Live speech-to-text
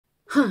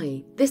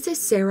Hi, this is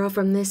Sarah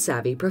from The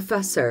Savvy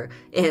Professor,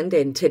 and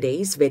in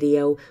today's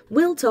video,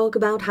 we'll talk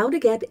about how to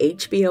get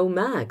HBO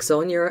Max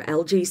on your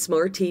LG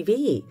Smart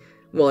TV.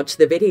 Watch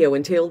the video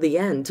until the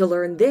end to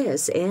learn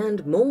this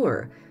and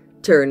more.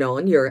 Turn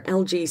on your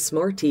LG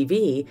Smart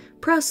TV,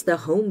 press the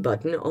Home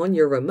button on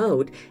your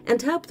remote, and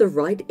tap the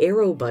right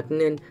arrow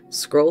button and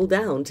scroll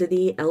down to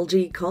the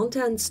LG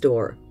Content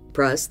Store.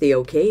 Press the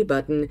OK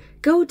button,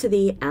 go to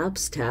the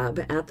Apps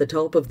tab at the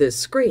top of the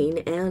screen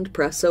and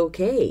press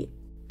OK.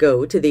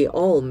 Go to the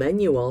All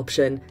menu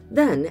option,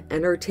 then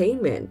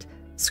Entertainment.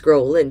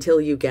 Scroll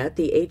until you get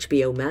the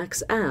HBO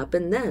Max app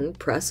and then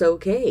press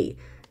OK.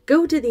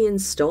 Go to the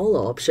Install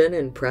option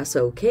and press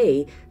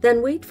OK,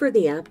 then wait for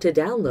the app to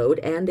download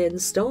and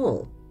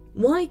install.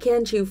 Why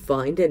can't you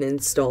find and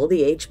install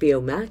the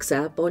HBO Max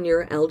app on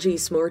your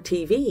LG Smart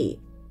TV?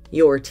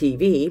 Your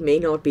TV may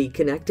not be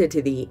connected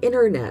to the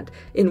internet,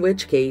 in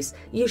which case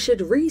you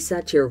should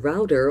reset your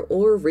router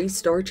or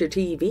restart your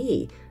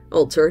TV.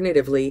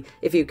 Alternatively,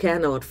 if you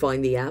cannot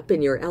find the app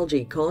in your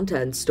LG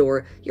Content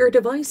Store, your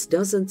device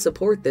doesn't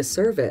support this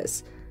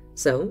service.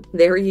 So,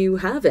 there you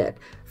have it.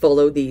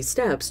 Follow these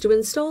steps to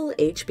install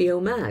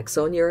HBO Max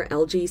on your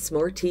LG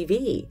Smart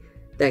TV.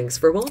 Thanks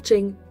for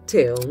watching.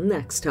 Till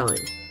next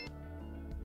time.